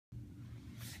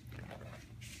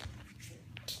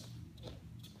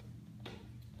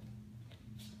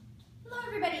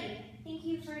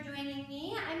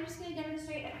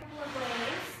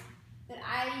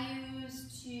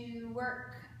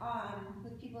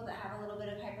with people that have a little bit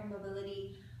of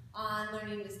hypermobility on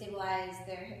learning to stabilize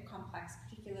their hip complex,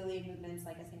 particularly in movements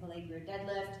like a single leg rear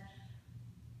deadlift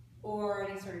or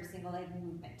any sort of single leg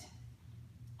movement.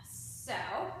 So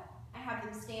I have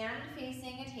them stand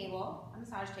facing a table, a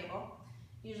massage table.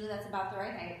 Usually that's about the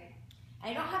right height.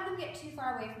 And I don't have them get too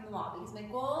far away from the wall because my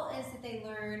goal is that they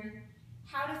learn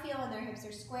how to feel when their hips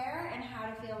are square and how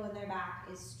to feel when their back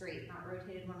is straight, not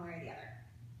rotated one way or the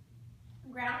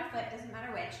other. Ground a foot, doesn't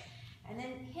matter which, and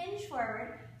then hinge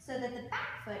forward so that the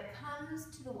back foot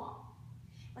comes to the wall.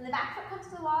 When the back foot comes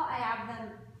to the wall, I have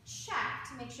them check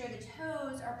to make sure the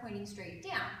toes are pointing straight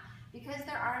down. Because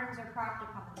their arms are propped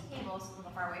upon the table, so it's a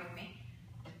little far away from me,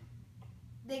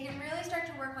 they can really start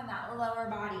to work on that lower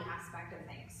body aspect of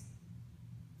things.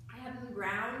 I have them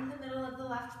ground the middle of the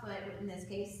left foot, in this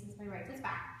case, since my right foot's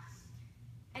back.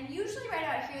 And usually right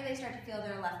out here, they start to feel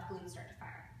their left glute start to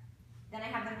fire. Then I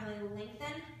have them really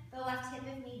lengthen the left hip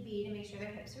if need be to make sure their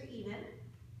hips are even.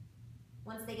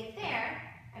 Once they get there,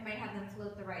 I might have them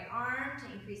float the right arm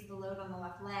to increase the load on the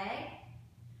left leg.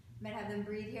 I might have them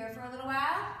breathe here for a little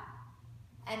while,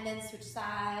 and then switch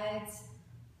sides.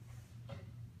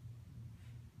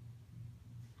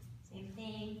 Same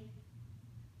thing,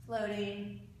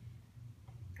 floating.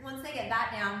 Once they get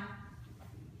that down,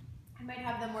 I might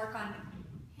have them work on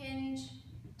hinge,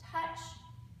 touch,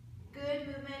 good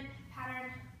movement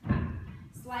pattern,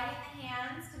 sliding the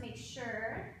hands to make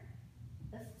sure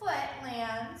the foot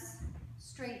lands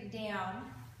straight down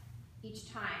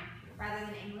each time rather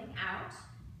than angling out.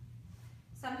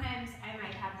 Sometimes I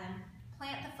might have them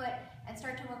plant the foot and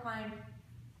start to work on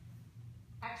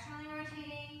externally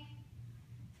rotating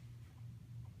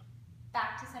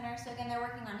back to center. So again, they're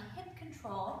working on hip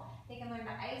control. They can learn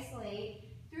to isolate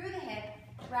through the hip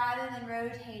rather than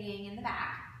rotating in the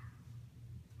back.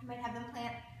 I might have them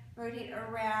plant, rotate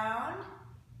around,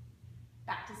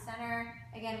 back to center.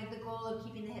 Again, with the goal of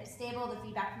keeping the hips stable. The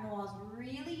feedback from the wall is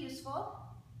really useful.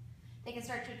 They can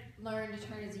start to learn to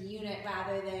turn as a unit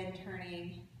rather than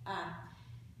turning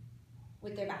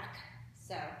with their back.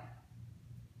 So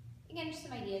again, just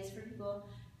some ideas for people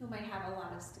who might have a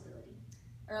lot of stability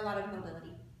or a lot of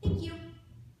mobility. Thank you.